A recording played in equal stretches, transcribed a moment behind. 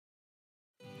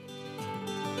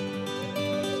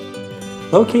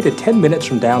Located 10 minutes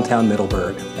from downtown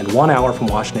Middleburg and 1 hour from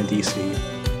Washington, D.C.,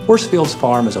 Horsefields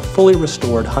Farm is a fully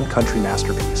restored hunt country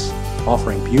masterpiece,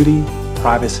 offering beauty,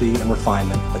 privacy, and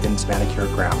refinement within its manicured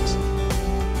grounds.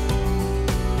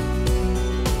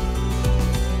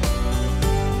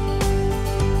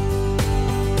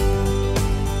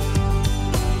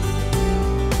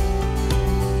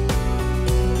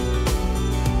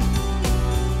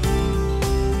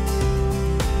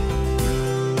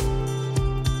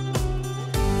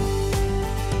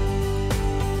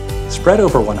 Spread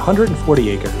over 140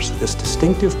 acres, this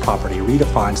distinctive property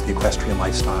redefines the equestrian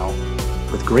lifestyle,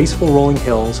 with graceful rolling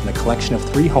hills and a collection of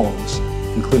 3 homes,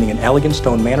 including an elegant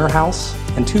stone manor house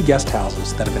and 2 guest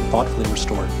houses that have been thoughtfully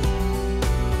restored.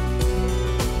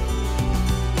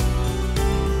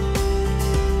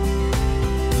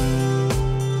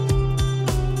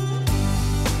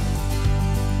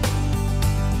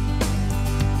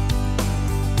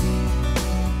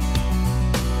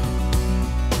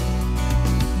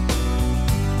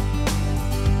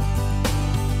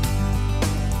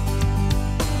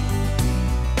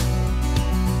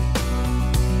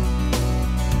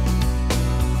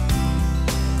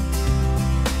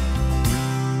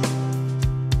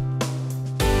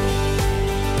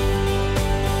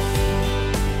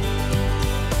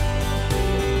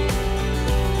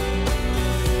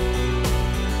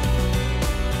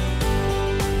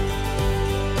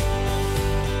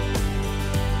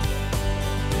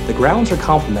 The grounds are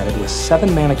complemented with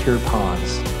 7 manicured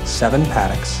ponds, 7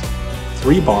 paddocks,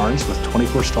 3 barns with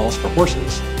 24 stalls for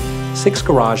horses, 6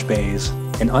 garage bays,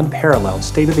 and unparalleled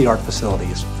state-of-the-art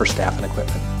facilities for staff and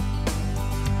equipment.